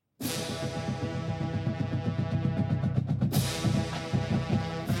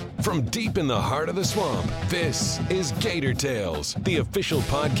From deep in the heart of the swamp, this is Gator Tales, the official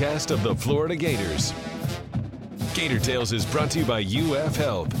podcast of the Florida Gators. Gator Tales is brought to you by UF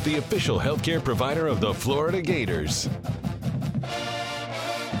Health, the official healthcare provider of the Florida Gators.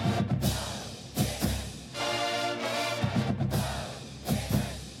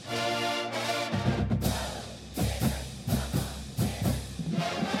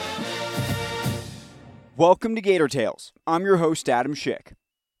 Welcome to Gator Tales. I'm your host, Adam Schick.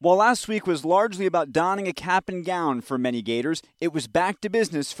 While last week was largely about donning a cap and gown for many Gators, it was back to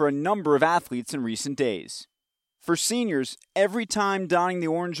business for a number of athletes in recent days. For seniors, every time donning the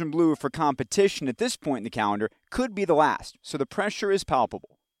orange and blue for competition at this point in the calendar could be the last, so the pressure is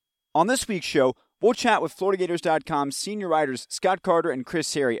palpable. On this week's show, we'll chat with FloridaGators.com senior writers Scott Carter and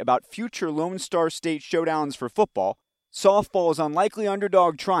Chris Harry about future Lone Star State showdowns for football, softball's unlikely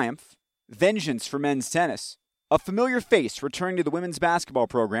underdog triumph, vengeance for men's tennis, a familiar face returning to the women's basketball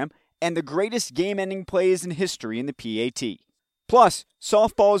program, and the greatest game-ending plays in history in the PAT. Plus,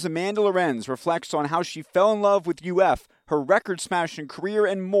 softball's Amanda Lorenz reflects on how she fell in love with UF, her record-smashing career,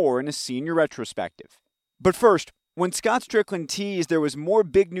 and more in a senior retrospective. But first, when Scott Strickland teased there was more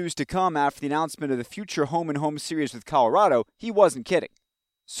big news to come after the announcement of the future home-and-home series with Colorado, he wasn't kidding.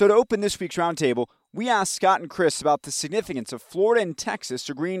 So to open this week's roundtable, we asked Scott and Chris about the significance of Florida and Texas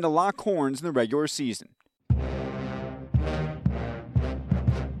agreeing to lock horns in the regular season.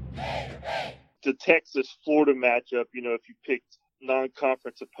 The Texas-Florida matchup, if you picked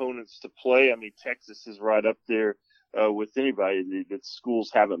non-conference opponents to play, Texas is right up there with anybody. The schools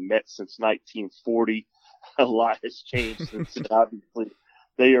haven't met since 1940. A lot has changed since then, obviously.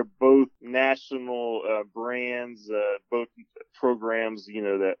 They are both national brands, both programs,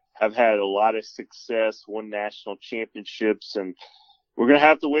 that have had a lot of success, won national championships, and we're going to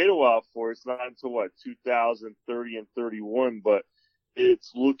have to wait a while for it. It's not until, 2030 and 31, but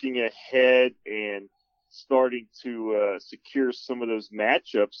it's looking ahead and starting to secure some of those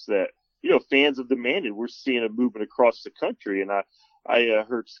matchups that, fans have demanded. We're seeing a movement across the country, and I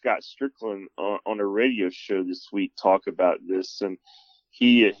heard Scott Strickland on a radio show this week talk about this, and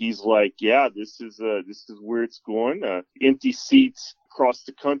he's like, yeah, this is where it's going. Empty seats across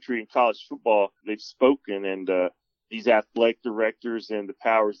the country in college football, they've spoken, and these athletic directors and the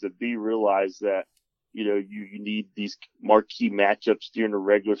powers that be realize that, you need these marquee matchups during the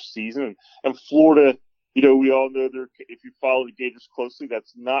regular season. And Florida, we all know if you follow the Gators closely,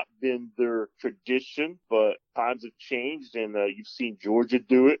 that's not been their tradition, but times have changed, and you've seen Georgia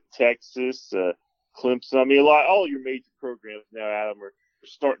do it, Texas, Clemson. All your major programs now, Adam, are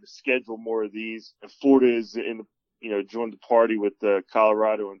starting to schedule more of these. And Florida is joined the party with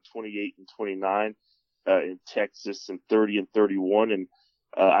Colorado in 28 and 29, in Texas in 30 and 31. And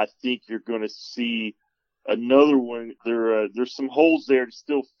I think you're going to see another one. There's some holes there to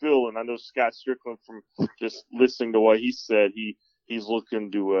still fill. And I know Scott Strickland, from just listening to what he said, he's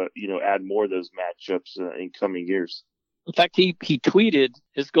looking to, add more of those matchups in coming years. In fact, he tweeted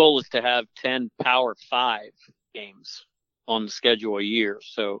his goal is to have 10 Power 5 games on the schedule a year,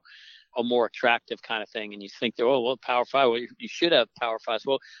 so a more attractive kind of thing. And you think, Power 5, you should have Power 5s.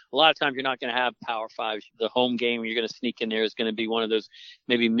 Well, a lot of times you're not going to have Power 5s. The home game you're going to sneak in there is going to be one of those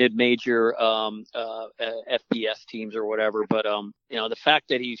maybe mid-major FBS teams or whatever. But, the fact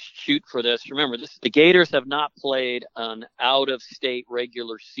that he's shoot for this, remember, the Gators have not played an out-of-state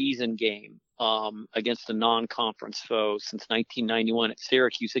regular season game against a non-conference foe since 1991 at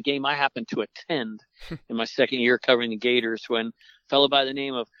Syracuse, a game I happened to attend in my second year covering the Gators, when a fellow by the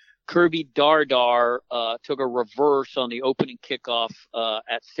name of Kirby Dardar took a reverse on the opening kickoff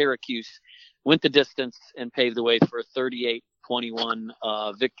at Syracuse, went the distance, and paved the way for a 38-21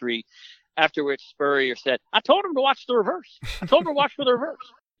 victory, after which Spurrier said, I told him to watch the reverse. I told him to watch for the reverse.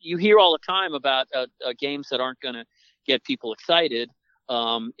 You hear all the time about games that aren't going to get people excited.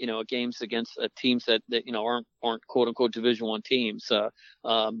 Games against teams that aren't quote unquote Division I teams.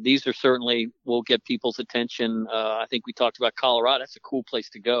 These are certainly will get people's attention. I think we talked about Colorado. That's a cool place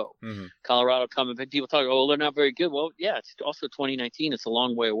to go. Mm-hmm. Colorado coming, people talk, they're not very good. Well, yeah, it's also 2019. It's a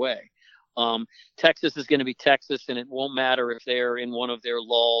long way away. Texas is going to be Texas, and it won't matter if they're in one of their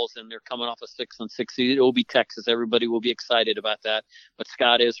lulls and they're coming off a 6-6 seed. It will be Texas. Everybody will be excited about that. But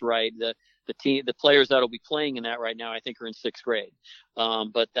Scott is right. The players that'll be playing in that right now, I think, are in 6th grade.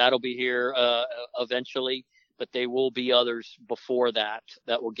 But that'll be here eventually. But there will be others before that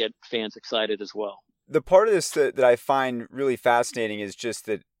will get fans excited as well. The part of this that I find really fascinating is just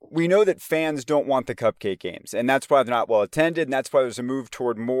that we know that fans don't want the cupcake games, and that's why they're not well attended, and that's why there's a move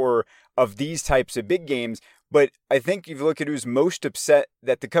toward more of these types of big games. But I think if you look at who's most upset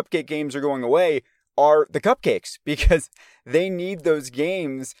that the cupcake games are going away, are the cupcakes, because they need those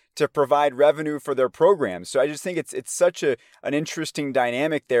games to provide revenue for their programs. So I just think it's such an interesting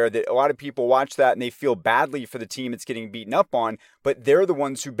dynamic there that a lot of people watch that and they feel badly for the team it's getting beaten up on, but they're the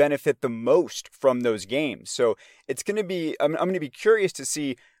ones who benefit the most from those games. So it's going to be, I'm going to be curious to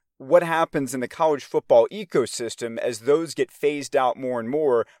see what happens in the college football ecosystem as those get phased out more and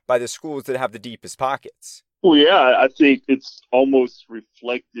more by the schools that have the deepest pockets. Well, yeah, I think it's almost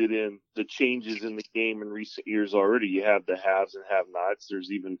reflected in the changes in the game in recent years already. You have the haves and have-nots.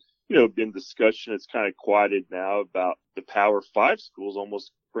 There's even, been discussion. It's kind of quieted now about the Power 5 schools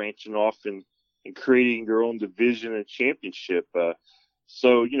almost branching off and creating their own division and championship.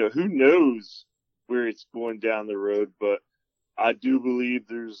 So, who knows where it's going down the road, but I do believe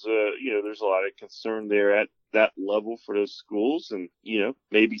there's a lot of concern there at that level for those schools. And,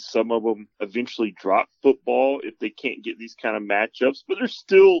 maybe some of them eventually drop football if they can't get these kind of matchups, but there's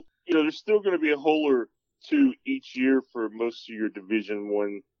still going to be a hole or two each year for most of your Division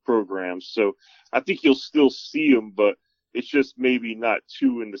I programs. So I think you'll still see them, but it's just maybe not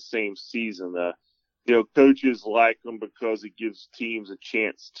two in the same season. Coaches like them because it gives teams a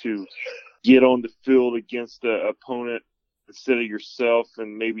chance to get on the field against the opponent instead of yourself,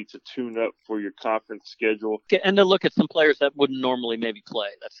 and maybe to tune up for your conference schedule. And to look at some players that wouldn't normally maybe play.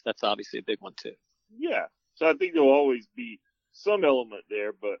 That's obviously a big one too. Yeah. So I think there'll always be some element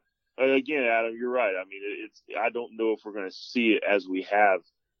there, but again, Adam, you're right. I mean, I don't know if we're going to see it as we have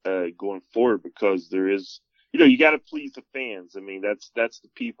going forward, because there is, you got to please the fans. I mean, that's the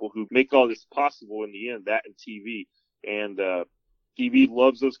people who make all this possible in the end, that and TV. And TV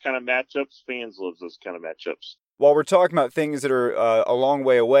loves those kind of matchups. Fans love those kind of matchups. While we're talking about things that are a long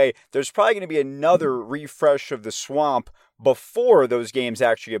way away, there's probably going to be another refresh of the Swamp before those games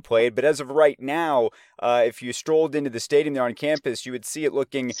actually get played. But as of right now, if you strolled into the stadium there on campus, you would see it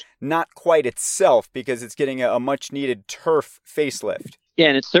looking not quite itself, because it's getting a much-needed turf facelift. Yeah,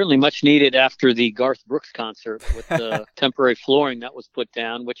 and it's certainly much needed after the Garth Brooks concert with the temporary flooring that was put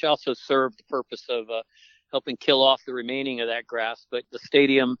down, which also served the purpose of helping kill off the remaining of that grass. But the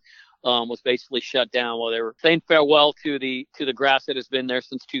stadium was basically shut down while they were saying farewell to the grass that has been there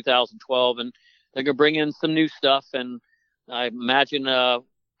since 2012, and they're gonna bring in some new stuff. And I imagine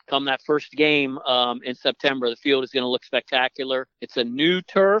come that first game in September, the field is going to look spectacular. It's a new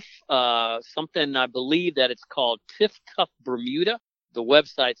turf, something I believe that it's called Tiff Tough Bermuda. The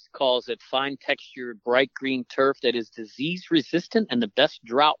website calls it fine textured, bright green turf that is disease resistant and the best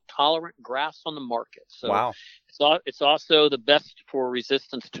drought tolerant grass on the market. So wow. It's also the best for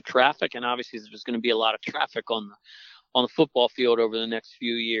resistance to traffic, and obviously there's going to be a lot of traffic on the football field over the next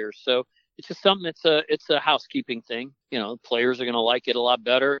few years. So it's just something. It's a housekeeping thing. Players are going to like it a lot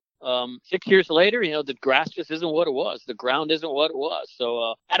better. 6 years later, the grass just isn't what it was. The ground isn't what it was.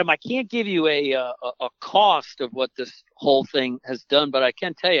 So, Adam, I can't give you a cost of what this whole thing has done, but I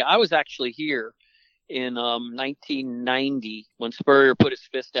can tell you, I was actually here in 1990 when Spurrier put his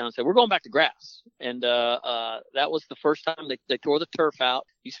fist down and said, we're going back to grass. And that was the first time they tore the turf out.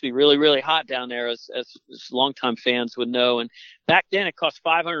 It used to be really, really hot down there, as longtime fans would know. And back then it cost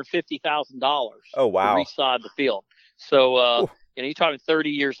 $550,000 oh, wow. to resod the field. So, you're talking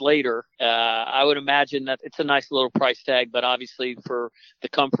 30 years later. I would imagine that it's a nice little price tag, but obviously for the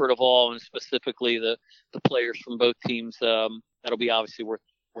comfort of all, and specifically the players from both teams, that'll be obviously worth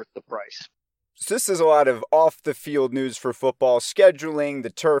the price. So this is a lot of off-the-field news for football, scheduling,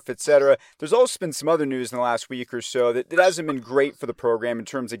 the turf, etc. There's also been some other news in the last week or so that hasn't been great for the program in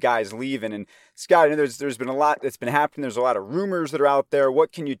terms of guys leaving. And Scott, I know there's been a lot that's been happening. There's a lot of rumors that are out there.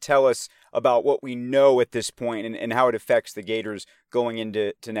 What can you tell us about what we know at this point and how it affects the Gators going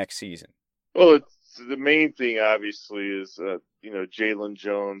into next season? Well, the main thing, obviously, is Jalen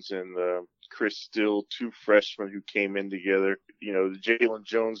Jones and Chris Still, two freshmen who came in together. The Jalen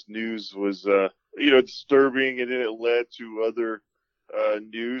Jones news was, disturbing, and then it led to other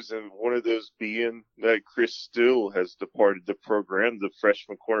news, and one of those being that Chris Still has departed the program, the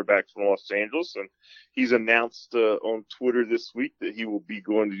freshman cornerback from Los Angeles, and he's announced on Twitter this week that he will be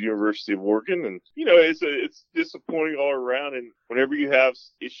going to the University of Oregon. And it's disappointing all around. And whenever you have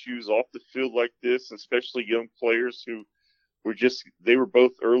issues off the field like this, especially young players who they were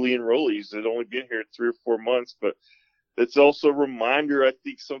both early enrollees that had only been here 3 or 4 months, but it's also a reminder, I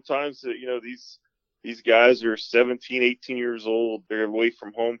think, sometimes that these guys are 17, 18 years old. They're away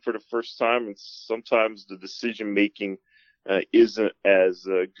from home for the first time, and sometimes the decision-making isn't as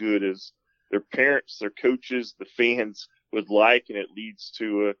good as their parents, their coaches, the fans would like, and it leads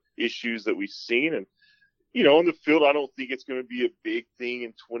to issues that we've seen. And, on the field, I don't think it's going to be a big thing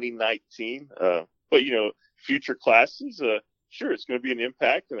in 2019. But, future classes, sure, it's going to be an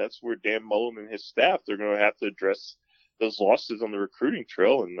impact, and that's where Dan Mullen and his staff, they're going to have to address those losses on the recruiting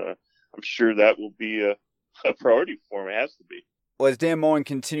trail, and I'm sure that will be a priority for him. It has to be. Well, as Dan Mullen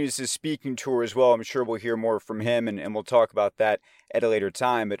continues his speaking tour as well, I'm sure we'll hear more from him, and we'll talk about that at a later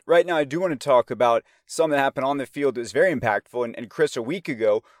time. But right now, I do want to talk about something that happened on the field that was very impactful. And Chris, a week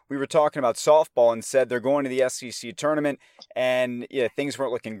ago, we were talking about softball and said they're going to the SEC tournament, and things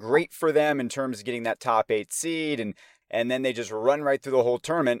weren't looking great for them in terms of getting that top 8 seed, and then they just run right through the whole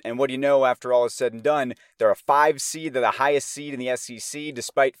tournament. And what do you know, after all is said and done, they're a 5 seed. They're the highest seed in the SEC,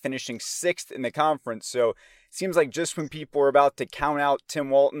 despite finishing 6th in the conference. So seems like just when people are about to count out Tim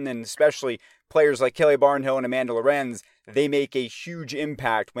Walton, and especially players like Kelly Barnhill and Amanda Lorenz, they make a huge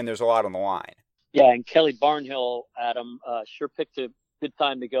impact when there's a lot on the line. Yeah, and Kelly Barnhill, Adam, sure picked a good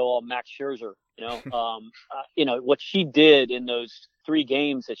time to go all Max Scherzer. What she did in those 3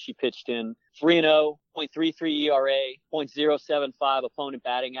 games that she pitched in: 3-0, .33 ERA, .075 opponent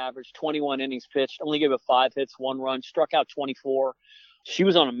batting average, 21 innings pitched, only gave up 5 hits, 1 run, struck out 24. She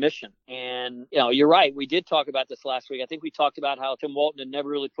was on a mission. And, you're right. We did talk about this last week. I think we talked about how Tim Walton had never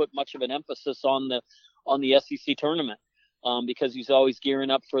really put much of an emphasis on the SEC tournament because he's always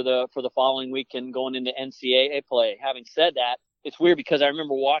gearing up for the following week and going into NCAA play. Having said that, it's weird because I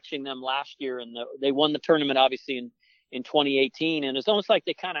remember watching them last year, and they won the tournament, obviously, in 2018. And it's almost like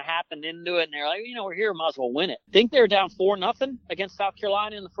they kind of happened into it, and they're like, we're here, might as well win it. I think they were down 4-0 against South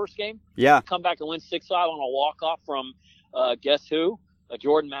Carolina in the first game. Yeah. Come back and win 6-5 on a walk-off from guess who?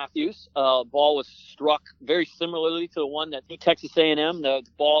 Jordan Matthews. Ball was struck very similarly to the one that Texas A&M. The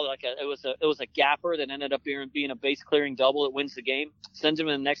ball, it was a gapper that ended up being a base clearing double. It wins the game, sends him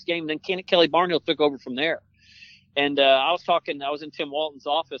in the next game. Then Kelly Barnhill took over from there. And I was in Tim Walton's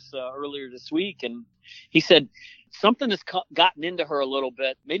office earlier this week, and he said something has gotten into her a little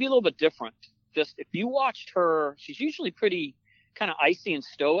bit, maybe a little bit different. Just if you watched her, she's usually pretty kind of icy and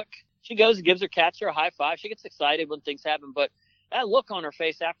stoic. She goes and gives her catcher a high five. She gets excited when things happen, but that look on her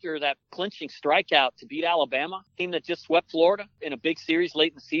face after that clinching strikeout to beat Alabama, team that just swept Florida in a big series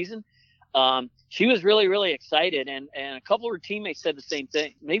late in the season, she was really, really excited. And a couple of her teammates said the same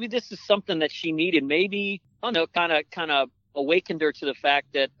thing. Maybe this is something that she needed. Maybe, I don't know, kind of awakened her to the fact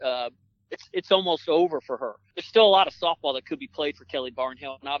that it's almost over for her. There's still a lot of softball that could be played for Kelly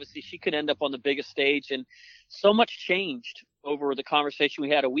Barnhill, and obviously she could end up on the biggest stage. And so much changed over the conversation we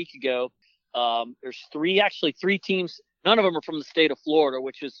had a week ago. There's three teams. None of them are from the state of Florida,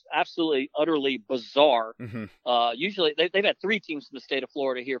 which is absolutely, utterly bizarre. Mm-hmm. Usually they've had 3 teams from the state of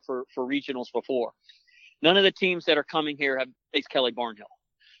Florida here for regionals before. None of the teams that are coming here have faced Kelly Barnhill.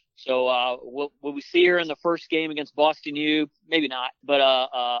 So will we see her in the first game against Boston U? Maybe not. But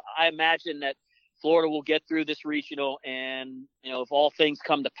I imagine that Florida will get through this regional, and, if all things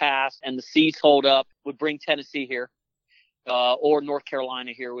come to pass and the seeds hold up, would bring Tennessee here. Or North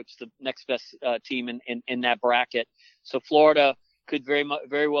Carolina here, which is the next best team in that bracket. So Florida could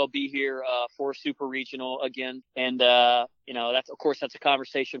very well be here for a super regional again. And, that's a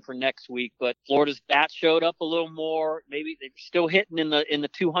conversation for next week. But Florida's bat showed up a little more. Maybe they're still hitting in the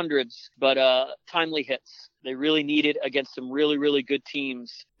 200s, but timely hits. They really needed against some really, really good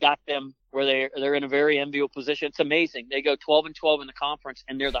teams. Got them where they're in a very enviable position. It's amazing. They go 12-12 in the conference,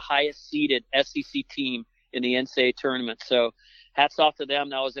 and they're the highest seeded SEC team in the NCAA tournament. So hats off to them.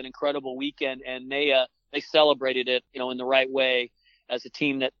 That was an incredible weekend, and they celebrated it, in the right way as a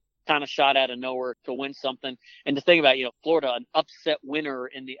team that kind of shot out of nowhere to win something. And to think about, Florida, an upset winner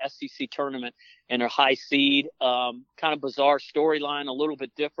in the SEC tournament and a high seed, kind of bizarre storyline, a little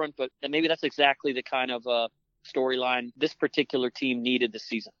bit different, but maybe that's exactly the kind of storyline this particular team needed this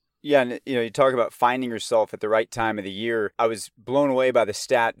season. Yeah, and you talk about finding yourself at the right time of the year. I was blown away by the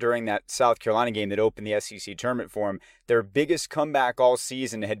stat during that South Carolina game that opened the SEC tournament for them. Their biggest comeback all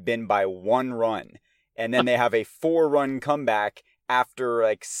season had been by 1 run. And then they have a 4-run comeback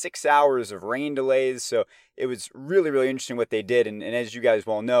after 6 hours of rain delays. So it was really, really interesting what they did. And as you guys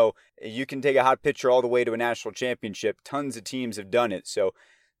well know, you can take a hot pitcher all the way to a national championship. Tons of teams have done it. So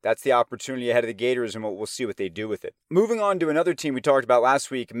that's the opportunity ahead of the Gators, and we'll see what they do with it. Moving on to another team we talked about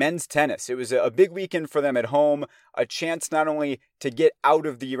last week, men's tennis. It was a big weekend for them at home, a chance not only to get out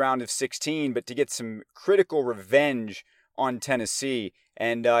of the round of 16, but to get some critical revenge on Tennessee.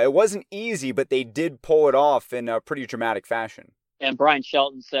 And it wasn't easy, but they did pull it off in a pretty dramatic fashion. And Brian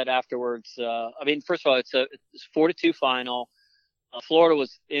Shelton said afterwards, first of all, it's 4-2 final. Florida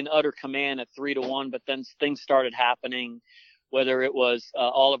was in utter command at 3-1, but then things started happening. Whether it was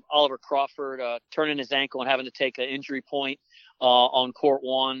Oliver Crawford turning his ankle and having to take an injury point on court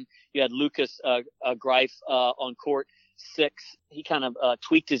 1. You had Lucas Greif on court 6. He kind of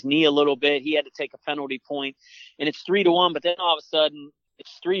tweaked his knee a little bit. He had to take a penalty point, and it's 3-1. But then all of a sudden,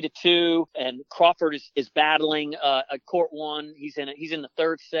 it's 3-2, and Crawford is battling a court 1. He's in the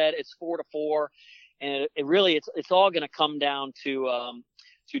third set. It's 4-4, and it really it's all going to come down to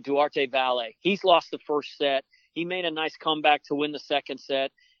Duarte Valle. He's lost the first set. He made a nice comeback to win the second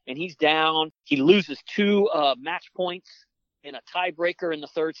set, and he's down. He loses 2 match points in a tiebreaker in the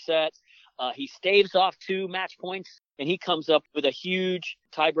third set. He staves off 2 match points, and he comes up with a huge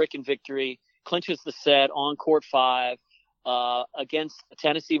tie-breaking victory, clinches the set on court 5 against the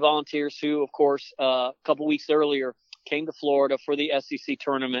Tennessee Volunteers, who, of course, a couple weeks earlier came to Florida for the SEC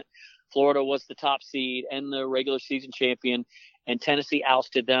tournament. Florida was the top seed and the regular season champion, and Tennessee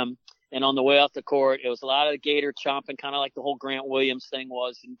ousted them. And on the way off the court, it was a lot of the Gator chomping, kind of like the whole Grant Williams thing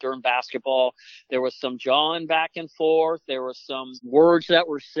was during basketball. There was some jawing back and forth. There were some words that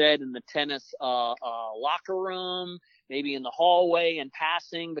were said in the tennis locker room, maybe in the hallway and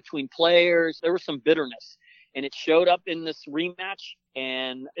passing between players. There was some bitterness, and it showed up in this rematch,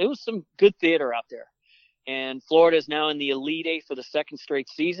 and it was some good theater out there. And Florida is now in the Elite Eight for the second straight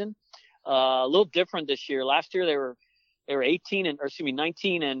season. A little different this year. Last year they were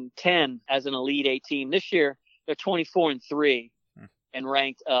 19 and 10 as an Elite Eight team. This year they're 24-3 and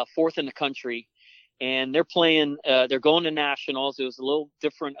ranked 4th in the country. And they're playing. They're going to nationals. It was a little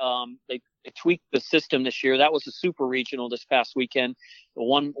different. They tweaked the system this year. That was a super regional this past weekend.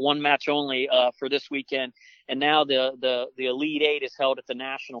 One match only for this weekend. And now the Elite Eight is held at the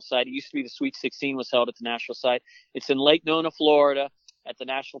national site. It used to be the Sweet 16 was held at the national site. It's in Lake Nona, Florida, at the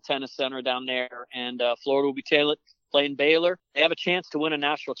National Tennis Center down there. And Florida will be playing Baylor. They have a chance to win a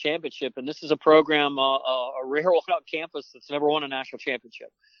national championship. And this is a program, a rare one on campus that's never won a national championship.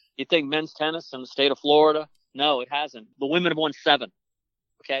 You think men's tennis in the state of Florida? No, it hasn't. The women have won 7.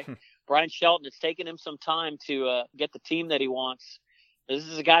 Okay. Brian Shelton, it's taken him some time to get the team that he wants. This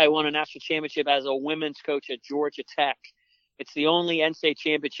is a guy who won a national championship as a women's coach at Georgia Tech. It's the only NCAA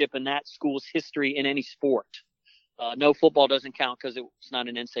championship in that school's history in any sport. No, football doesn't count because it's not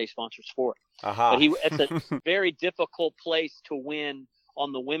an NCAA sponsored sport. Uh-huh. But it's a very difficult place to win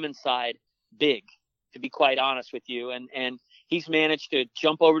on the women's side, big, to be quite honest with you. And he's managed to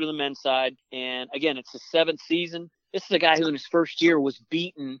jump over to the men's side. And again, it's his 7th season. This is a guy who in his first year was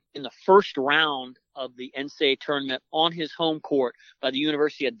beaten in the first round of the NCAA tournament on his home court by the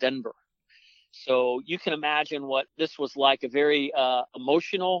University of Denver. So you can imagine what this was like, a very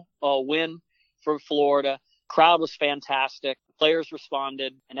emotional win for Florida. Crowd was fantastic. Players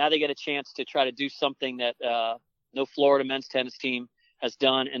responded, and now they get a chance to try to do something that no Florida men's tennis team has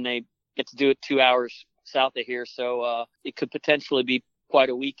done, and they get to do it 2 hours south of here. So it could potentially be quite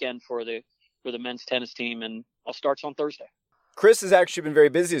a weekend for the men's tennis team, and all starts on Thursday. Chris has actually been very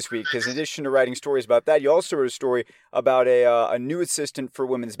busy this week because in addition to writing stories about that, you also wrote a story about a new assistant for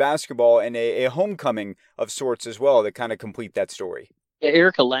women's basketball and a homecoming of sorts as well that kind of complete that story. Yeah,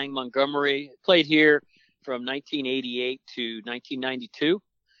 Erica Lang Montgomery played here from 1988 to 1992.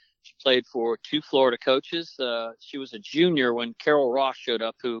 She played for 2 Florida coaches. She was a junior when Carol Ross showed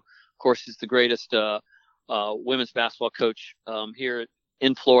up, who, of course, is the greatest women's basketball coach here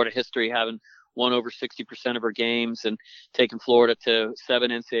in Florida history, having won over 60% of her games and taken Florida to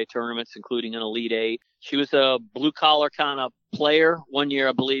 7 NCAA tournaments, including an Elite Eight. She was a blue-collar kind of player one year,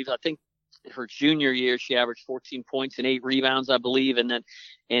 I believe. I think her junior year, she averaged 14 points and 8 rebounds, I believe, and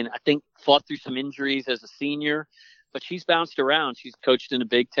I think fought through some injuries as a senior. But she's bounced around. She's coached in the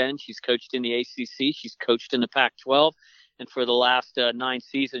Big Ten. She's coached in the ACC. She's coached in the Pac-12. And for the last 9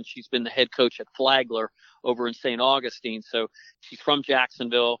 seasons, she's been the head coach at Flagler over in St. Augustine. So she's from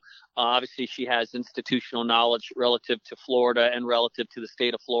Jacksonville. Obviously, she has institutional knowledge relative to Florida and relative to the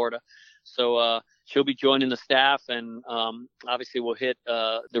state of Florida. So she'll be joining the staff, and obviously we'll hit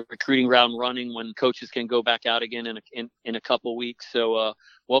the recruiting round running when coaches can go back out again in a couple weeks. So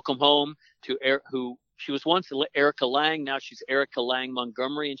welcome home to who she was once Erica Lang. Now she's Erica Lang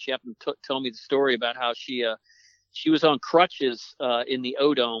Montgomery, and she happened to tell me the story about how she was on crutches in the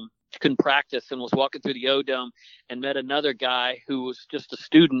O-Dome. She couldn't practice and was walking through the O-Dome and met another guy who was just a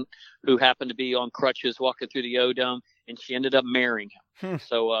student who happened to be on crutches walking through the O-Dome, and she ended up marrying him.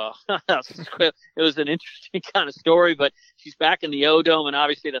 So it was an interesting kind of story, but she's back in the O-Dome, and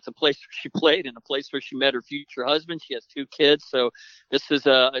obviously that's a place where she played and a place where she met her future husband. She has 2 kids, so this is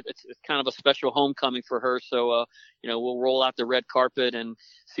it's kind of a special homecoming for her. So we'll roll out the red carpet and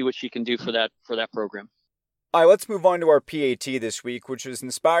see what she can do for that program. All right, let's move on to our PAT this week, which was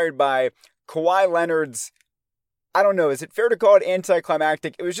inspired by Kawhi Leonard's I don't know, is it fair to call it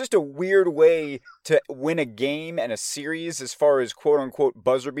anticlimactic? It was just a weird way to win a game and a series as far as quote-unquote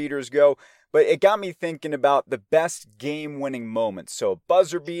buzzer beaters go. But it got me thinking about the best game-winning moments. So a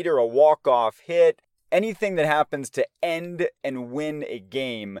buzzer beater, a walk-off hit, anything that happens to end and win a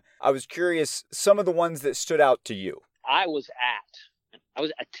game. I was curious, some of the ones that stood out to you. I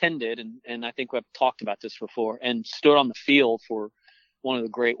attended, and I think we've talked about this before, and stood on the field for one of the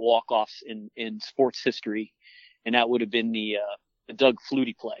great walk-offs in sports history, and that would have been the Doug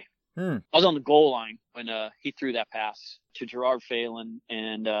Flutie play. I was on the goal line when he threw that pass to Gerard Phelan,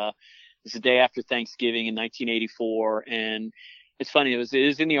 and it was the day after Thanksgiving in 1984, and it's funny, it was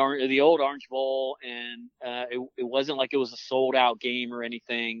in the old Orange Bowl, and it wasn't like it was a sold-out game or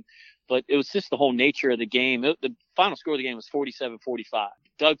anything, but it was just the whole nature of the game. The final score of the game was 47-45.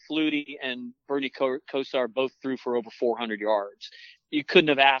 Doug Flutie and Bernie Kosar both threw for over 400 yards. You couldn't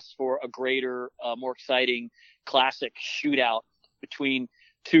have asked for a greater, more exciting, classic shootout between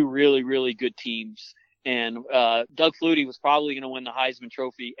two really, really good teams. And Doug Flutie was probably going to win the Heisman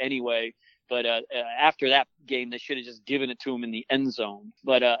Trophy anyway. But after that game, they should have just given it to him in the end zone.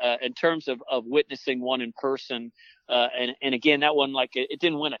 But in terms of witnessing one in person, and again, that one, like, it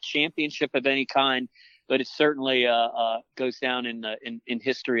didn't win a championship of any kind, but it certainly goes down in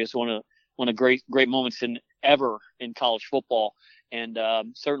history as one of great moments ever in college football. And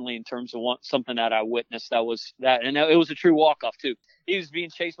certainly in terms of something that I witnessed, that was that. And it was a true walk-off, too. He was being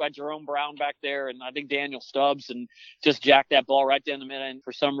chased by Jerome Brown back there, and I think Daniel Stubbs, and just jacked that ball right down the middle. And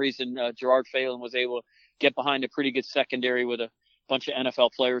for some reason, Gerard Phelan was able to get behind a pretty good secondary with a bunch of NFL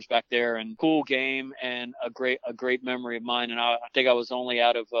players back there. And cool game, and a great memory of mine. And I think I was only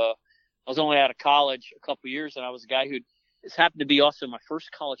out of college a couple of years, and I was a guy who this happened to be also my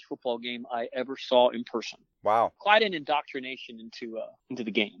first college football game I ever saw in person. Wow. Quite an indoctrination into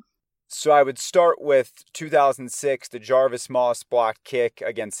the game. So I would start with 2006, the Jarvis Moss blocked kick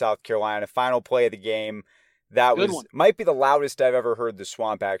against South Carolina, final play of the game. That might be the loudest I've ever heard the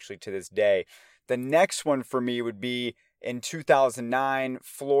Swamp, actually, to this day. The next one for me would be in 2009,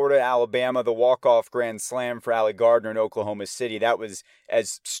 Florida, Alabama, the walk-off grand slam for Allie Gardner in Oklahoma City. That was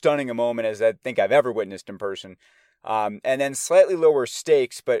as stunning a moment as I think I've ever witnessed in person. And then slightly lower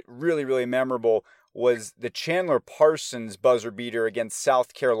stakes, but really, really memorable, was the Chandler Parsons buzzer beater against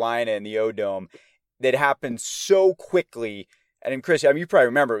South Carolina in the O-Dome. That happened so quickly. And then, Chris, I mean, you probably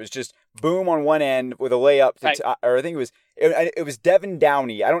remember, it was just boom on one end with a layup, or I think it was Devin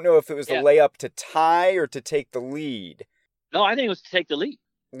Downey. I don't know if it was the layup to tie or to take the lead. No, I think it was to take the lead.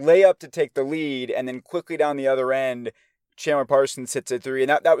 Layup to take the lead, and then quickly down the other end, Chandler Parsons hits a three. And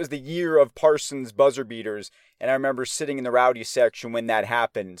that was the year of Parsons buzzer beaters. And I remember sitting in the Rowdy section when that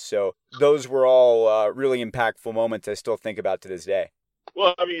happened. So those were all really impactful moments I still think about to this day.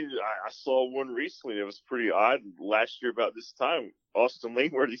 Well, I mean, I saw one recently that was pretty odd. Last year about this time, Austin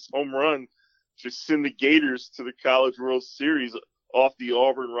Langworthy's home run just sent the Gators to the College World Series off the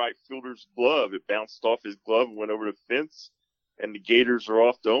Auburn right fielder's glove. It bounced off his glove and went over the fence, and the Gators are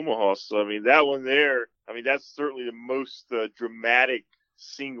off to Omaha. So, I mean, that one there, I mean, that's certainly the most dramatic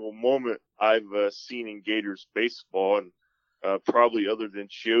single moment I've seen in Gators baseball, and probably other than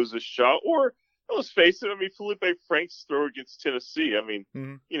Chioza's shot, or let's face it, I mean, Felipe Frank's throw against Tennessee. I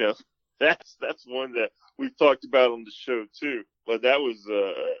mean, you know, that's one that we've talked about on the show too. But that was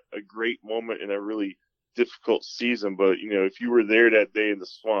a great moment in a really difficult season. But, you know, if you were there that day in the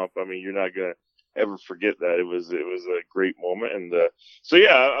Swamp, I mean, you're not going to ever forget that. It was a great moment. And so,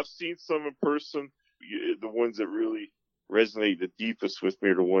 yeah, I've seen some in person. The ones that really resonate the deepest with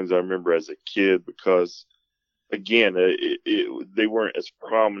me are the ones I remember as a kid, because again, they weren't as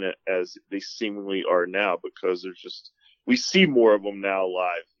prominent as they seemingly are now, because we see more of them now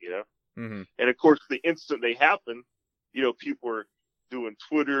live, you know? Mm-hmm. And of course, the instant they happen, you know, people are doing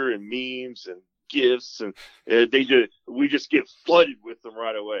Twitter and memes and GIFs, and we just get flooded with them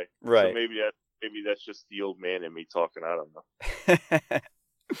right away. Right. So maybe that's just the old man in me talking. I don't know.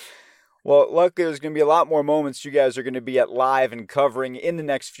 Well, luckily there's going to be a lot more moments you guys are going to be at live and covering in the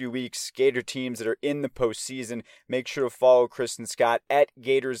next few weeks. Gator teams that are in the postseason. Make sure to follow Chris and Scott at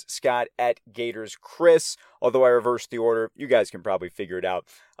Gators Scott, at Gators Chris. Although I reversed the order, you guys can probably figure it out.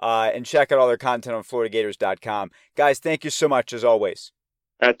 And check out all their content on FloridaGators.com. Guys, thank you so much as always.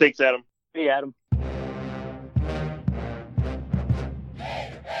 Thanks, Adam. Hey, Adam.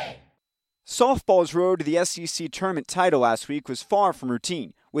 Softball's road to the SEC tournament title last week was far from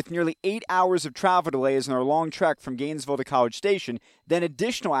routine, with nearly 8 hours of travel delays on their long trek from Gainesville to College Station, then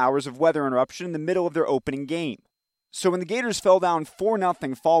additional hours of weather interruption in the middle of their opening game. So when the Gators fell down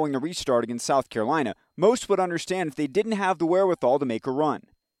 4-0 following the restart against South Carolina, most would understand if they didn't have the wherewithal to make a run.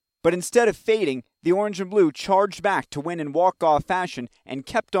 But instead of fading, the orange and blue charged back to win in walk-off fashion and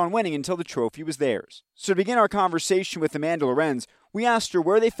kept on winning until the trophy was theirs. So to begin our conversation with Amanda Lorenz, we asked her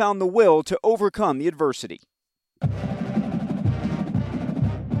where they found the will to overcome the adversity.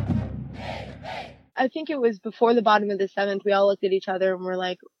 I think it was before the bottom of the seventh, we all looked at each other and we're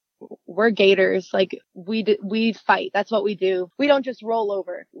like, we're Gators. Like, we fight. That's what we do. We don't just roll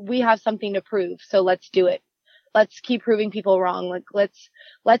over. We have something to prove. So let's do it. Let's keep proving people wrong. Like,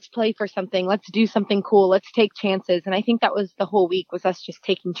 let's play for something. Let's do something cool. Let's take chances. And I think that was the whole week, was us just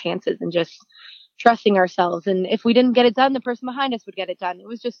taking chances and just trusting ourselves. And if we didn't get it done, the person behind us would get it done. It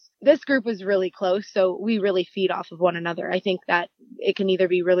was just, this group was really close. So we really feed off of one another. I think that it can either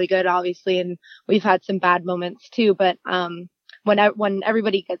be really good, obviously, and we've had some bad moments too, but, when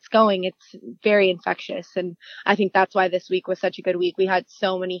everybody gets going, it's very infectious. And I think that's why this week was such a good week. We had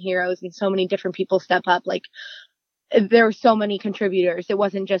so many heroes and so many different people step up. Like, there were so many contributors. It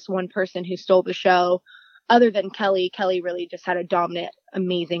wasn't just one person who stole the show. Other than Kelly really just had a dominant,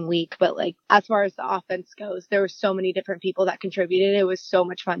 amazing week. But like, as far as the offense goes, there were so many different people that contributed. It was so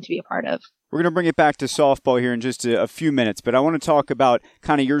much fun to be a part of. We're going to bring it back to softball here in just a few minutes, but I want to talk about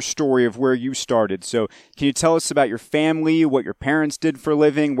kind of your story of where you started. So can you tell us about your family, what your parents did for a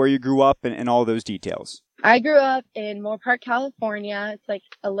living, where you grew up, and all those details? I grew up in Moorpark, California. It's like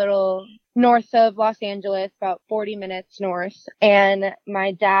a little north of Los Angeles, about 40 minutes north. And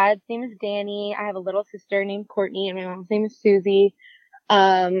my dad's name is Danny. I have a little sister named Courtney, and my mom's name is Susie.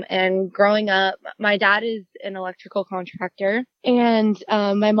 And growing up, my dad is an electrical contractor, and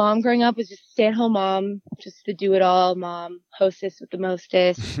my mom growing up was just a stay-at-home mom, just the do-it-all mom, hostess with the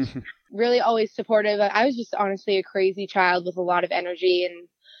mostest, really always supportive. I was just honestly a crazy child with a lot of energy, and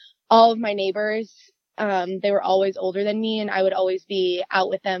all of my neighbors, they were always older than me, and I would always be out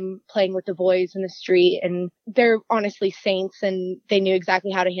with them playing with the boys in the street, and they're honestly saints, and they knew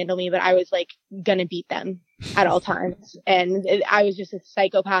exactly how to handle me, but I was like gonna beat them at all times. And I was just a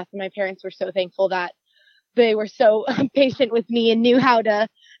psychopath, and my parents were so thankful that they were so patient with me and knew how to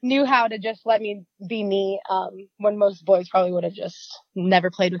just let me be me, when most boys probably would have just never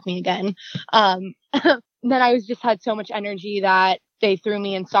played with me again. Then I just had so much energy that they threw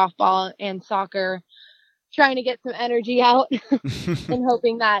me in softball and soccer, trying to get some energy out and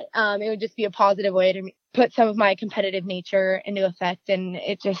hoping that it would just be a positive way to put some of my competitive nature into effect, and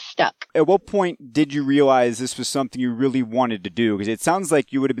it just stuck. At what point did you realize this was something you really wanted to do? Because it sounds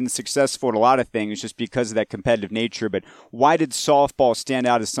like you would have been successful at a lot of things just because of that competitive nature, but why did softball stand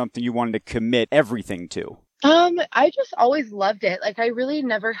out as something you wanted to commit everything to? I just always loved it. Like, I really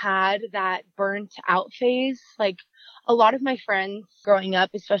never had that burnt out phase. Like, a lot of my friends growing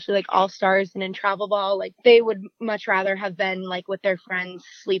up, especially like all-stars and in travel ball, like they would much rather have been like with their friends,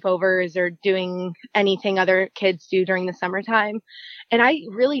 sleepovers, or doing anything other kids do during the summertime. And I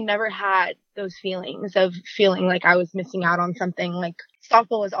really never had those feelings of feeling like I was missing out on something. Like,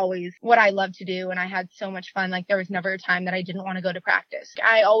 softball was always what I loved to do, and I had so much fun. Like, there was never a time that I didn't want to go to practice.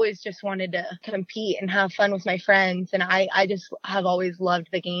 I always just wanted to compete and have fun with my friends, and I just have always loved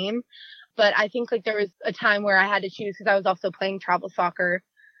the game. But I think like there was a time where I had to choose, because I was also playing travel soccer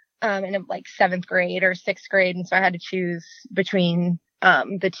in like 7th grade or 6th grade. And so I had to choose between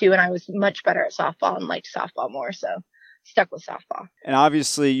the two, and I was much better at softball and liked softball more. So stuck with softball. And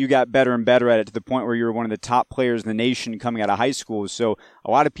obviously you got better and better at it to the point where you were one of the top players in the nation coming out of high school. So a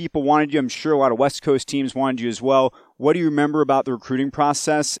lot of people wanted you. I'm sure a lot of West Coast teams wanted you as well. What do you remember about the recruiting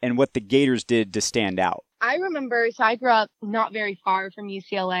process and what the Gators did to stand out? I remember, so I grew up not very far from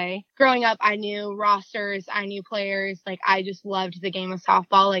UCLA. Growing up, I knew rosters, I knew players. Like, I just loved the game of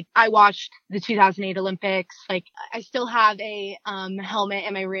softball. Like, I watched the 2008 Olympics. Like, I still have a helmet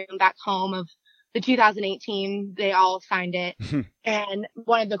in my room back home of the 2008 team. They all signed it. And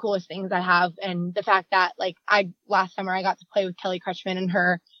one of the coolest things I have, and the fact that like last summer I got to play with Kelly Crutchman, and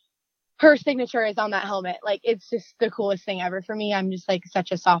her signature is on that helmet. Like, it's just the coolest thing ever for me. I'm just like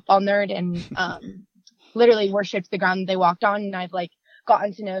such a softball nerd, and literally worshipped the ground that they walked on, and I've like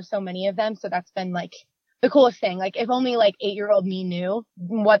gotten to know so many of them. So that's been like the coolest thing. Like, if only like 8-year-old me knew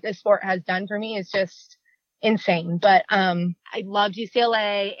what this sport has done for me, is just insane. But I loved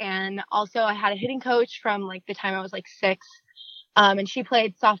UCLA, and also I had a hitting coach from like the time I was like 6, and she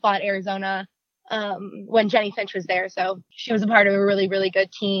played softball at Arizona when Jenny Finch was there. So she was a part of a really, really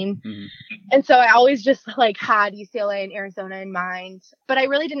good team. Mm-hmm. And so I always just like had UCLA and Arizona in mind, but I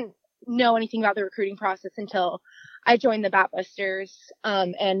really didn't know anything about the recruiting process until I joined the Batbusters.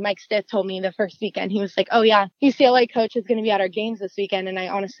 And Mike Stith told me the first weekend, he was like, "Oh yeah, UCLA coach is going to be at our games this weekend." And I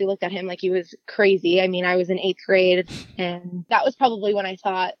honestly looked at him like he was crazy. I mean, I was in 8th grade, and that was probably when I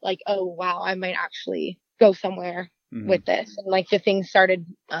thought like, oh wow, I might actually go somewhere with this. And like the things started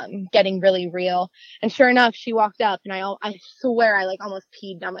getting really real. And sure enough, she walked up and I swear I like almost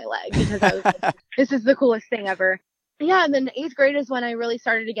peed down my leg because I was like, this is the coolest thing ever. Yeah, and then 8th grade is when I really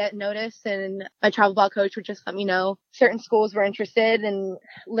started to get noticed, and my travel ball coach would just let me know certain schools were interested, and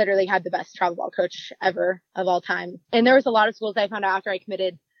literally had the best travel ball coach ever of all time. And there was a lot of schools I found out after I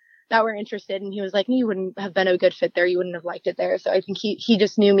committed that were interested, and he was like, you wouldn't have been a good fit there. You wouldn't have liked it there. So I think he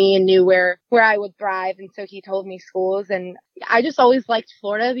just knew me and knew where I would thrive. And so he told me schools, and I just always liked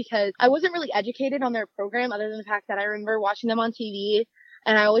Florida because I wasn't really educated on their program other than the fact that I remember watching them on TV.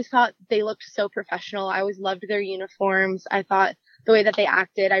 And I always thought they looked so professional. I always loved their uniforms. I thought the way that they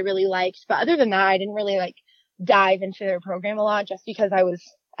acted, I really liked. But other than that, I didn't really like dive into their program a lot just because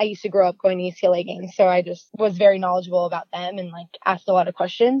I used to grow up going to UCLA games. So I just was very knowledgeable about them and like asked a lot of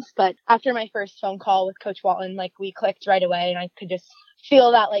questions. But after my first phone call with Coach Walton, like we clicked right away, and I could just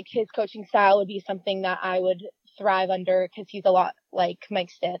feel that like his coaching style would be something that I would thrive under because he's a lot like Mike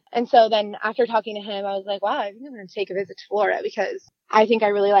Stith. And so then after talking to him, I was like, wow, I think I'm going to take a visit to Florida because I think I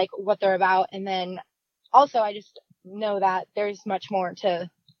really like what they're about. And then also I just know that there's much more to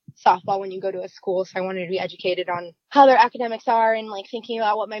softball when you go to a school. So I wanted to be educated on how their academics are and like thinking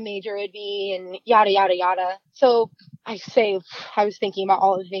about what my major would be and yada, yada, yada. So I was thinking about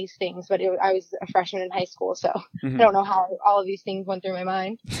all of these things, but I was a freshman in high school. So I don't know how all of these things went through my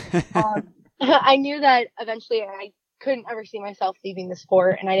mind. I knew that eventually I couldn't ever see myself leaving the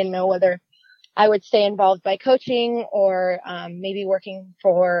sport, and I didn't know whether I would stay involved by coaching or maybe working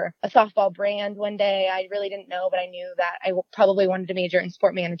for a softball brand one day. I really didn't know, but I knew that I probably wanted to major in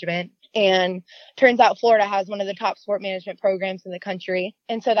sport management. And turns out Florida has one of the top sport management programs in the country.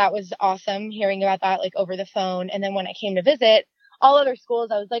 And so that was awesome hearing about that like over the phone. And then when I came to visit all other schools,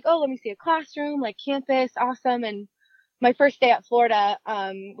 I was like, oh, let me see a classroom, like campus, awesome. And my first day at Florida,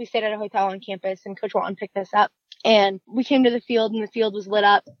 we stayed at a hotel on campus, and Coach Walton picked us up, and we came to the field, and the field was lit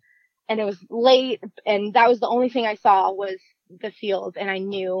up, and it was late, and that was the only thing I saw was the field. And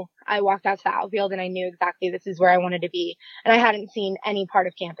I walked out to the outfield, and I knew exactly this is where I wanted to be. And I hadn't seen any part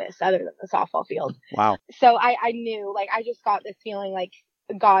of campus other than the softball field. Wow. So I knew, like, I just got this feeling like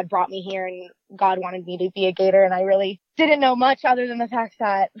God brought me here and God wanted me to be a Gator. And I really didn't know much other than the fact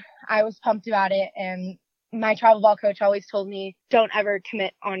that I was pumped about it. And my travel ball coach always told me, don't ever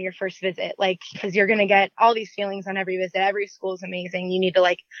commit on your first visit, like, because you're going to get all these feelings on every visit. Every school is amazing. You need to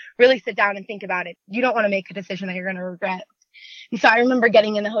like really sit down and think about it. You don't want to make a decision that you're going to regret. And so I remember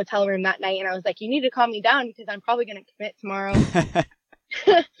getting in the hotel room that night, and I was like, you need to calm me down because I'm probably going to commit tomorrow.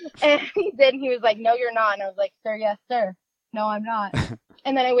 And he did. And he was like, no, you're not. And I was like, sir, yes, sir. No, I'm not.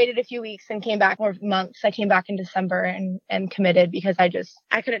 And then I waited a few weeks and came back, or months. I came back in December and committed because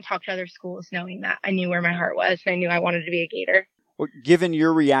I couldn't talk to other schools knowing that I knew where my heart was. And I knew I wanted to be a Gator. Well, given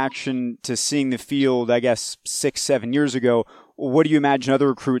your reaction to seeing the field, I guess 6-7 years ago, what do you imagine other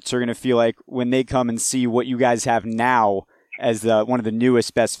recruits are going to feel like when they come and see what you guys have now as one of the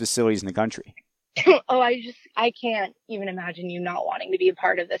newest, best facilities in the country? I can't even imagine you not wanting to be a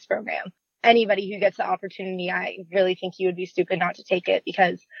part of this program. Anybody who gets the opportunity, I really think you would be stupid not to take it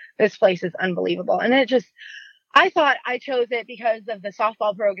because this place is unbelievable. And I thought I chose it because of the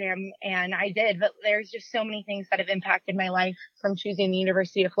softball program, and I did, but there's just so many things that have impacted my life from choosing the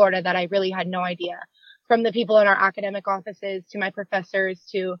University of Florida that I really had no idea. From the people in our academic offices to my professors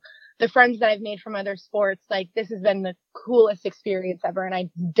to the friends that I've made from other sports, like this has been the coolest experience ever. And I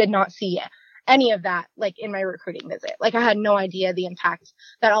did not see any of that like in my recruiting visit. Like I had no idea the impact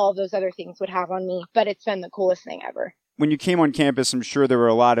that all of those other things would have on me, but it's been the coolest thing ever. When you came on campus, I'm sure there were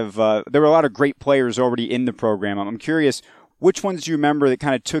a lot of great players already in the program. I'm curious, which ones do you remember that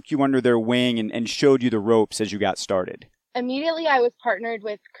kind of took you under their wing and showed you the ropes as you got started? Immediately, I was partnered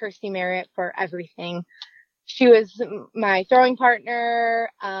with Kirstie Merritt for everything. She was my throwing partner.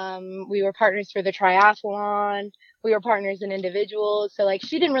 We were partners for the triathlon. We were partners in individuals. So like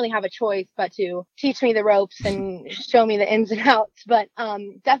she didn't really have a choice but to teach me the ropes and show me the ins and outs. But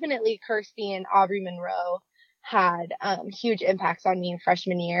definitely Kirstie and Aubrey Monroe had huge impacts on me in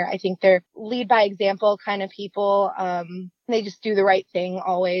freshman year. I think they're lead by example kind of people. They just do the right thing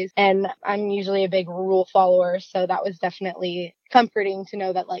always. And I'm usually a big rule follower. So that was definitely comforting to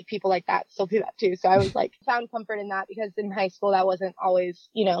know that like people like that still do that too. So I was like found comfort in that because in high school that wasn't always,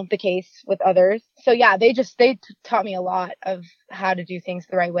 the case with others. So yeah, they taught me a lot of how to do things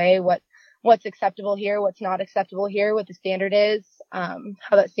the right way, what's acceptable here, what's not acceptable here, what the standard is, how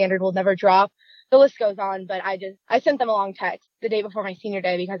that standard will never drop. The list goes on, but I sent them a long text the day before my senior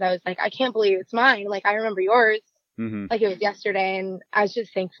day because I was like, I can't believe it's mine. Like, I remember yours. Mm-hmm. Like it was yesterday. And I was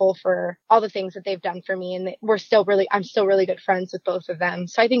just thankful for all the things that they've done for me. And I'm still really good friends with both of them.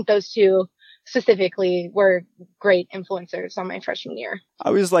 So I think those two specifically were great influencers on my freshman year. I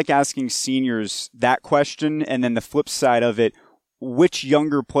always like asking seniors that question, and then the flip side of it, which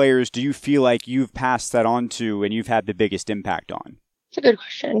younger players do you feel like you've passed that on to and you've had the biggest impact on? It's a good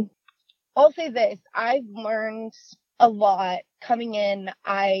question. I'll say this. I've learned a lot coming in.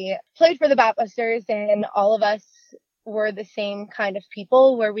 I played for the Batbusters, and all of us were the same kind of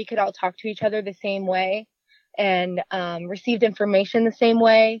people where we could all talk to each other the same way and received information the same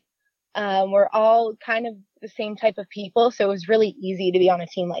way. We're all kind of the same type of people, so it was really easy to be on a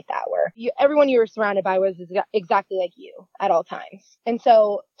team like that where everyone you were surrounded by was exactly like you at all times. And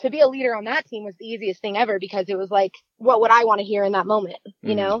so to be a leader on that team was the easiest thing ever, because it was like, what would I want to hear in that moment,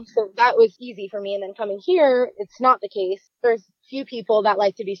 you know? So that was easy for me. And then coming here, it's not the case. There's few people that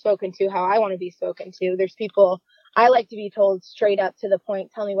like to be spoken to how I want to be spoken to. There's people I like to be told straight up to the point,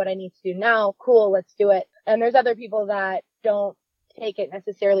 tell me what I need to do now. Cool, let's do it. And there's other people that don't take it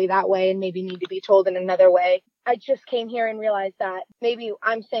necessarily that way and maybe need to be told in another way. I just came here and realized that maybe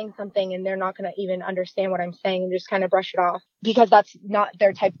I'm saying something and they're not going to even understand what I'm saying and just kind of brush it off because that's not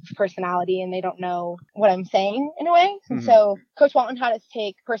their type of personality and they don't know what I'm saying in a way. And so Coach Walton had us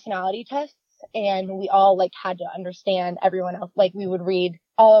take personality tests, and we all like had to understand everyone else. Like we would read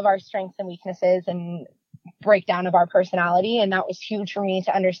all of our strengths and weaknesses and breakdown of our personality. And that was huge for me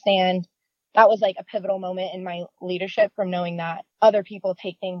to understand. That was like a pivotal moment in my leadership, from knowing that other people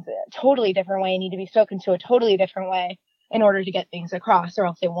take things a totally different way and need to be spoken to a totally different way in order to get things across, or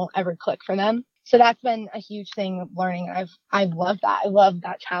else it won't ever click for them. So that's been a huge thing of learning. I've loved that. I love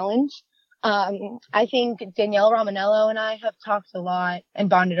that challenge. I think Danielle Romanello and I have talked a lot and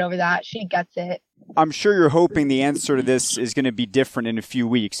bonded over that. She gets it. I'm sure you're hoping the answer to this is going to be different in a few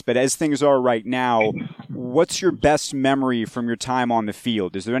weeks, but as things are right now, what's your best memory from your time on the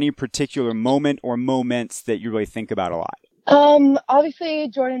field? Is there any particular moment or moments that you really think about a lot? Obviously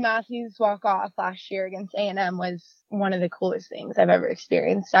Jordan Matthews walk-off last year against A&M was one of the coolest things I've ever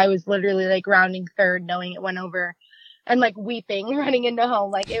experienced. I was literally like rounding third, knowing it went over, and like weeping, running into home.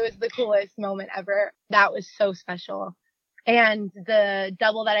 Like it was the coolest moment ever. That was so special. And the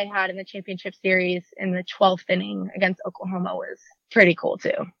double that I had in the championship series in the 12th inning against Oklahoma was pretty cool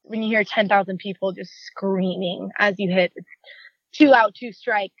too. When you hear 10,000 people just screaming as you hit 2 out, 2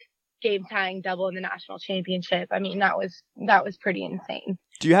 strike, game tying double in the national championship. I mean, that was pretty insane.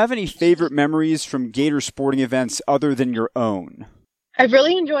 Do you have any favorite memories from Gator sporting events other than your own? I've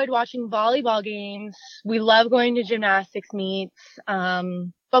really enjoyed watching volleyball games. We love going to gymnastics meets.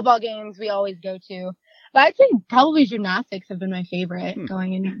 Football games we always go to. But I'd say probably gymnastics have been my favorite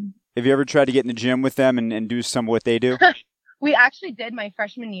going in. Have you ever tried to get in the gym with them and do some of what they do? We actually did my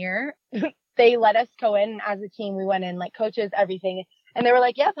freshman year. They let us go in as a team. We went in like coaches, everything. And they were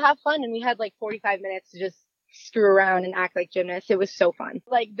like, yep, have fun. And we had like 45 minutes to just screw around and act like gymnasts. It was so fun.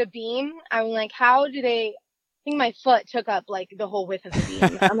 Like the beam, I'm like, how do they, I think my foot took up like the whole width of the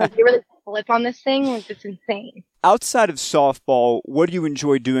beam. I'm like, they really flip on this thing? Like, it's insane. Outside of softball, what do you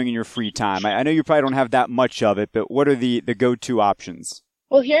enjoy doing in your free time? I know you probably don't have that much of it, but what are the go-to options?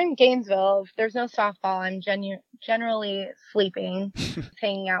 Well, here in Gainesville, if there's no softball, I'm generally sleeping,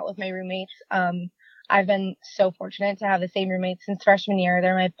 hanging out with my roommates. I've been so fortunate to have the same roommates since freshman year.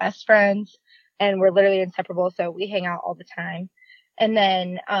 They're my best friends, and we're literally inseparable, so we hang out all the time. And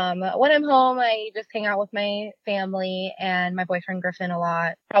then when I'm home, I just hang out with my family and my boyfriend Griffin a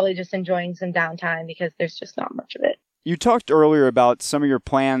lot, probably just enjoying some downtime because there's just not much of it. You talked earlier about some of your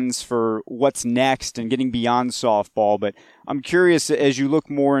plans for what's next and getting beyond softball, but I'm curious, as you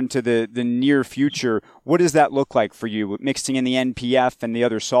look more into the near future, what does that look like for you, mixing in the NPF and the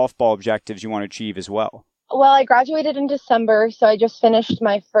other softball objectives you want to achieve as well? Well, I graduated in December, so I just finished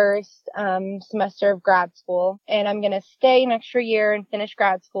my first semester of grad school, and I'm going to stay an extra year and finish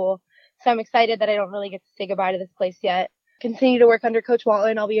grad school. So I'm excited that I don't really get to say goodbye to this place yet. Continue to work under Coach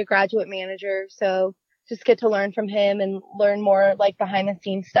Walton. I'll be a graduate manager, so just get to learn from him and learn more like behind the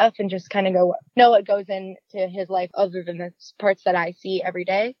scenes stuff and just kind of know what goes into his life other than the parts that I see every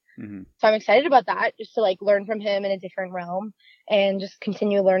day. Mm-hmm. So I'm excited about that, just to like learn from him in a different realm and just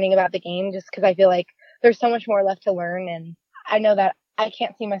continue learning about the game, just because I feel like there's so much more left to learn. And I know that I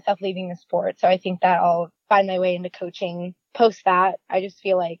can't see myself leaving the sport. So I think that I'll find my way into coaching post that. I just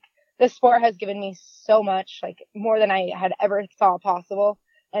feel like the sport has given me so much, like more than I had ever thought possible.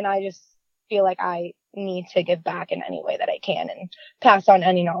 And I just feel like I need to give back in any way that I can and pass on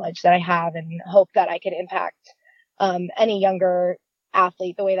any knowledge that I have and hope that I can impact any younger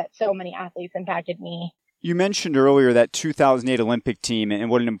athlete the way that so many athletes impacted me. You mentioned earlier that 2008 Olympic team and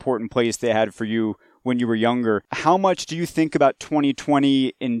what an important place they had for you when you were younger. How much do you think about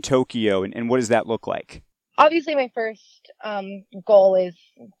 2020 in Tokyo and what does that look like? Obviously, my first goal is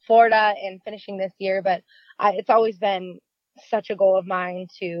Florida and finishing this year, but it's always been such a goal of mine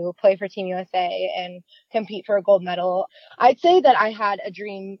to play for Team USA and compete for a gold medal. I'd say that I had a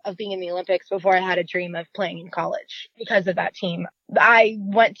dream of being in the Olympics before I had a dream of playing in college because of that team. I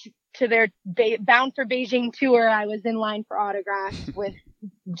went to their Bound for Beijing tour. I was in line for autographs with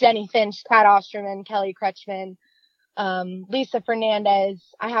Jenny Finch, Pat Osterman, Kelly Crutchman, Lisa Fernandez.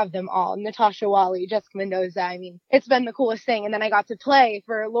 I have them all. Natasha Wally, Jessica Mendoza. I mean, it's been the coolest thing. And then I got to play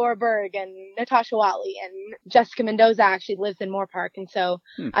for Laura Berg and Natasha Wally, and Jessica Mendoza actually lives in Moorpark. And so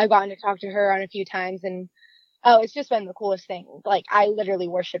I've gotten to talk to her on a few times, and it's just been the coolest thing. Like, I literally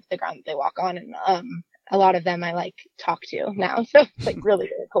worship the ground that they walk on, and a lot of them I talk to now. So it's really,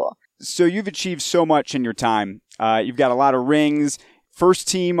 really cool. So you've achieved so much in your time. You've got a lot of rings. First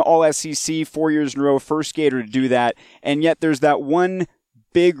team All-SEC 4 years in a row, first Gator to do that, and yet there's that one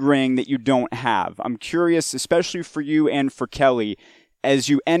big ring that you don't have. I'm curious, especially for you and for Kelly, as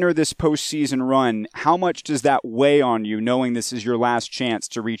you enter this postseason run, how much does that weigh on you, knowing this is your last chance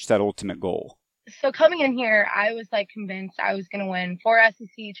to reach that ultimate goal? So coming in here, I was convinced I was going to win 4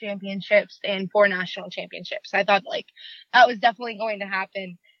 SEC championships and 4 national championships. I thought that was definitely going to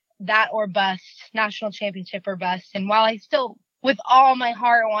happen, that or bust, national championship or bust. And while I still, with all my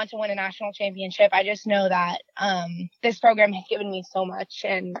heart, want to win a national championship, I just know that this program has given me so much,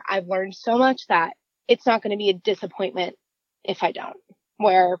 and I've learned so much that it's not going to be a disappointment if I don't.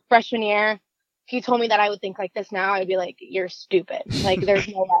 Where freshman year, if you told me that I would think like this now, I'd be like, you're stupid. There's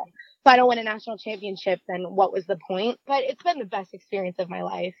no way. If I don't win a national championship, then what was the point? But it's been the best experience of my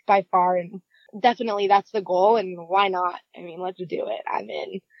life by far, and definitely that's the goal, and why not? I mean, let's do it. I'm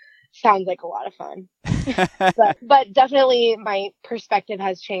in. Sounds like a lot of fun. but definitely my perspective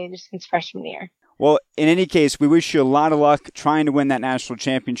has changed since freshman year. Well, in any case, we wish you a lot of luck trying to win that national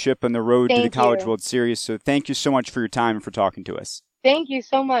championship on the road to the College World Series. So thank you so much for your time and for talking to us. Thank you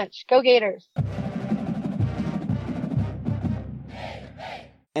so much. Go Gators.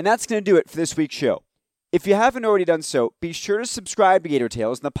 And that's going to do it for this week's show. If you haven't already done so, be sure to subscribe to Gator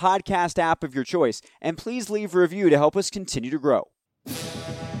Tales in the podcast app of your choice, and please leave a review to help us continue to grow.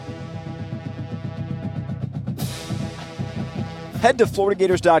 Head to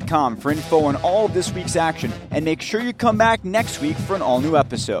FloridaGators.com for info on all of this week's action, and make sure you come back next week for an all-new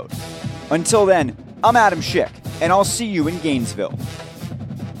episode. Until then, I'm Adam Schick, and I'll see you in Gainesville.